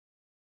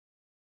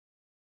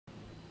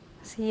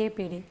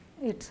CAPD,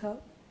 it's a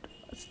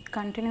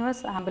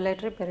continuous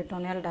ambulatory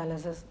peritoneal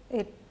dialysis.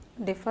 It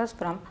differs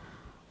from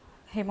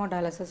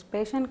hemodialysis.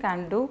 Patient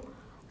can do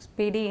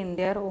PD in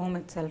their home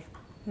itself.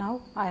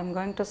 Now I am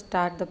going to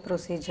start the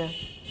procedure.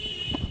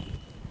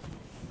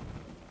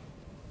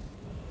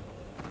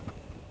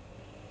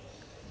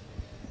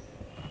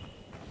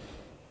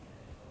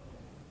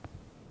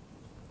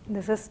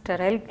 This is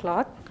sterile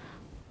cloth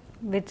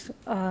which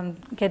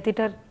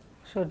catheter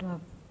should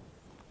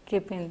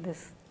keep in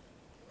this.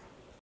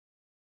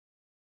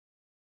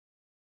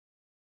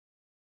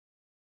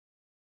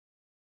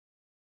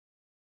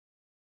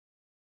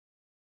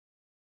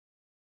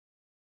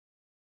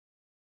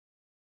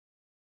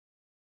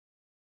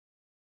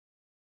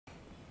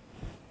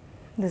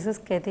 This is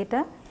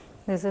catheter.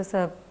 This is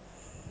a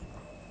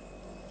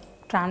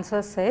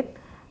transfer set.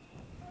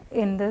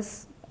 In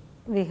this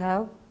we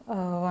have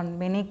one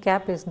mini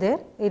cap is there.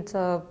 It's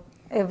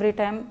every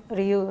time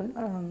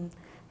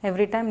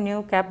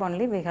new cap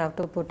only we have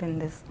to put in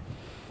this.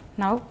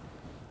 Now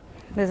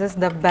this is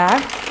the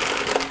bag.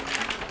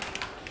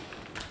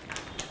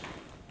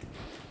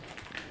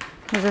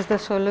 This is the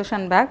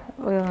solution bag.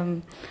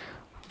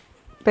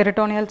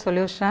 Peritoneal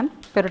solution,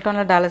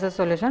 peritoneal dialysis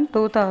solution,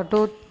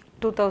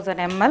 2000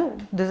 ml.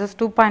 This is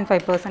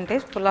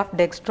 2.5% full of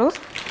dextrose.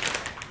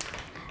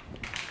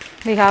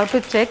 We have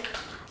to check,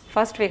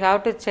 first we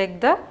have to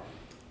check the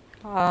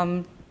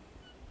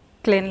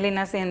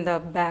cleanliness in the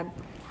bag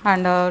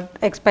and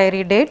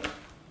expiry date,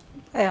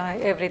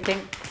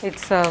 everything.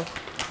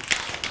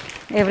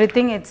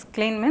 Everything it's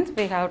clean means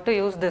we have to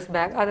use this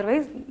bag,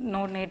 otherwise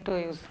no need to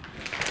use.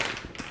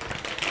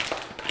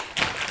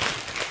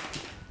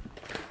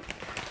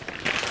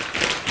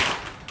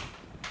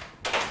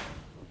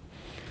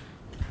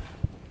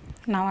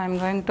 Now I am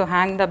going to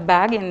hang the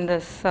bag in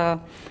this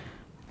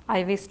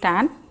IV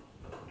stand.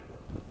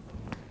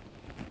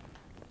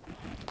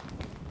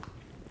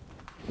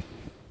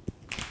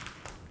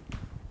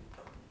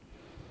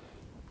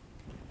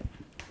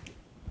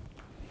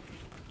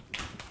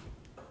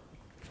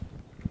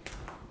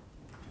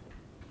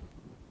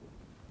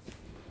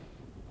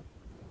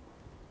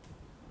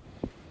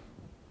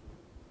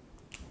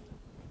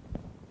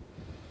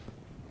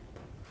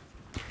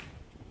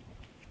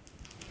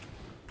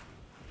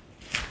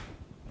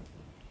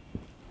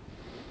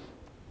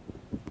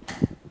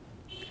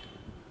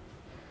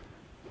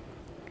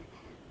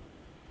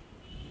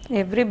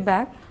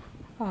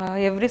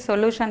 Every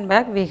solution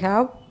bag we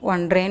have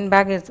one drain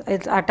bag is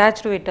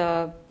attached with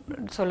a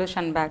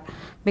solution bag,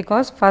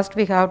 because first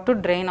we have to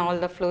drain all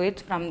the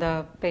fluids from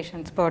the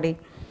patient's body.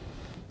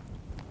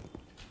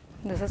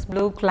 This is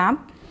blue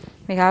clamp.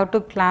 We have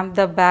to clamp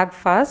the bag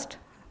first,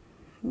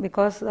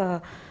 because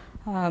air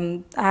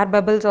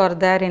bubbles are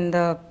there in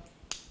the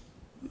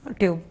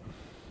tube.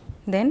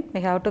 Then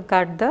we have to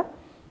cut the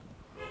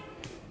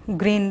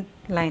green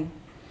line.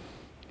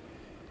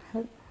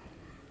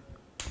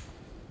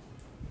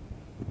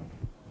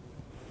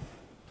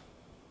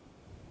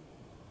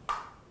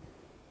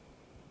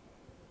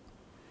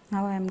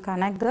 Now I am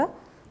connect the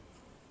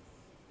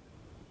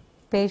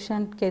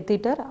patient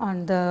catheter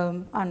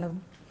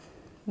on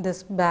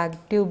this bag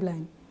tube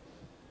line.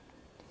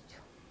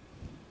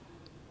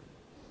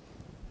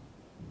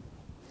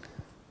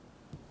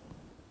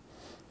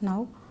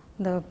 Now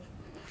the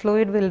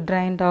fluid will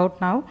drain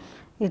out. Now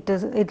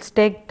it's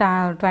take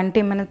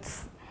 20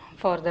 minutes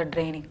for the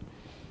draining.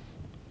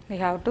 We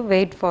have to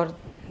wait for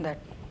that.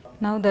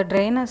 Now the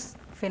drain is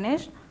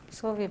finished,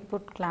 so we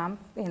put clamp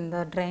in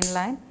the drain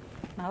line.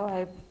 Now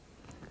I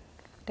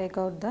take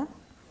out the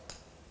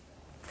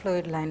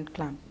fluid line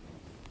clamp.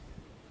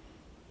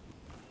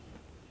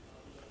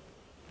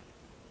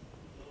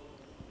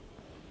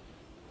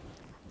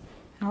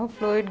 Now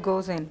fluid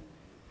goes in.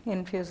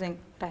 Infusion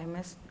time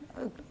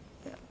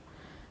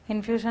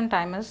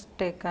is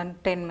taken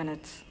 10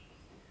 minutes.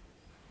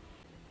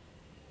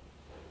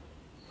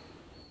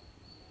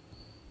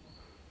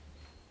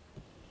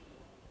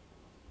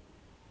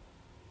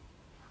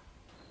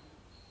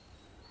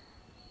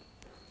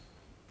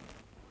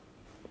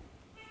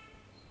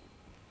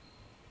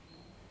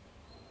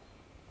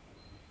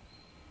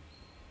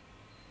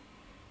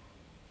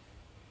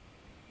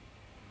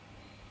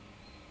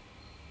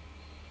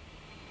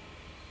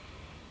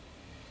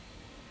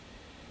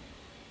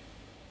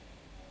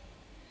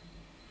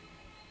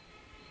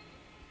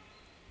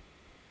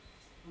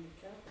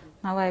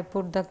 Now I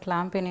put the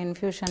clamp in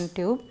infusion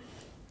tube.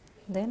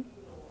 Then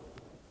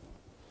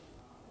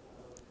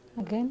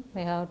again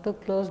we have to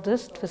close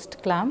this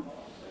twist clamp.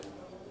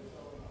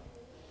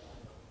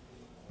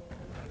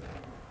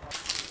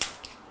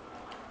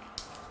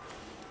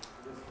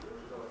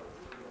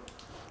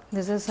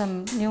 This is a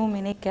new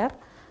mini cap.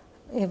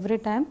 Every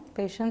time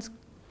patients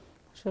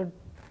should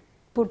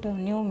put a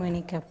new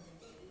mini cap.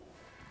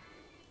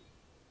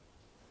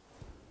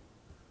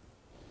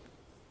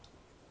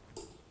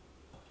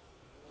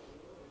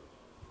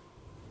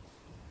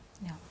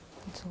 Yeah,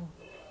 so.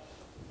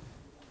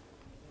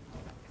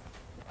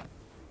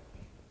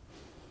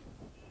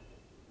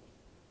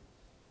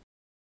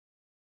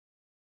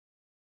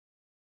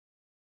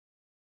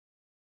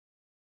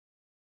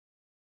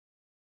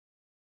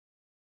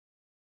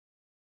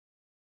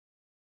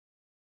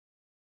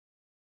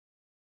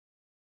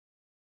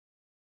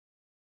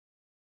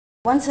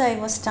 Once I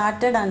was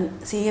started on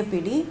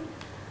CAPD,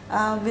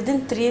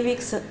 within 3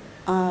 weeks,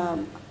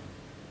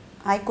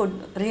 I could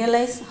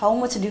realize how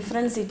much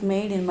difference it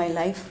made in my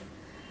life.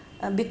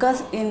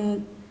 Because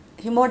in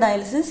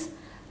hemodialysis,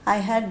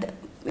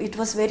 it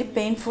was very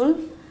painful,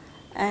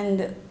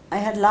 and I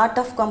had lot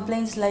of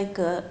complaints like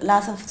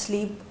loss of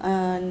sleep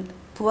and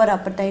poor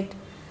appetite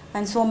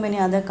and so many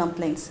other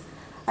complaints.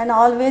 And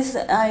always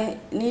I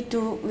need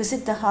to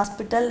visit the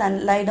hospital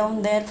and lie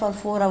down there for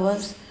 4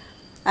 hours.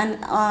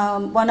 And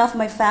one of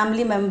my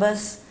family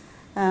members,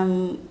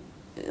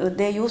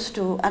 they used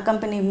to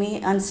accompany me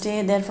and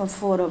stay there for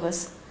 4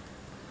 hours.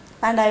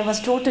 And I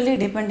was totally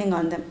depending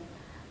on them.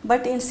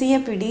 But in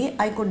CAPD,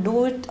 I could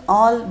do it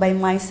all by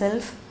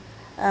myself,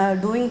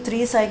 doing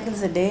 3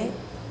 cycles a day,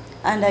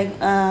 and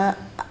I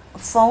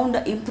found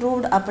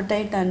improved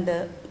appetite, and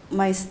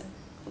my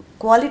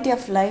quality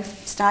of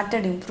life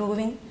started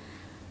improving.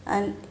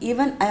 And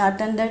even I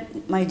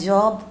attended my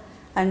job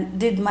and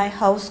did my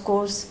house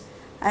chores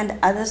and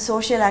other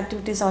social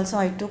activities also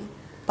I took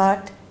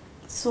part.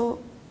 So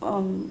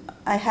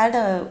I had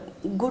a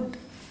good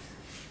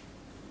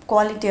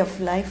quality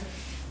of life.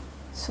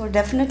 So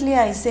definitely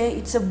I say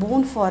it's a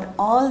boon for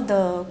all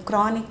the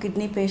chronic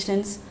kidney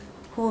patients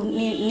who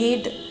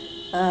need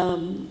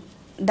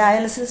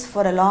dialysis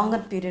for a longer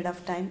period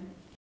of time.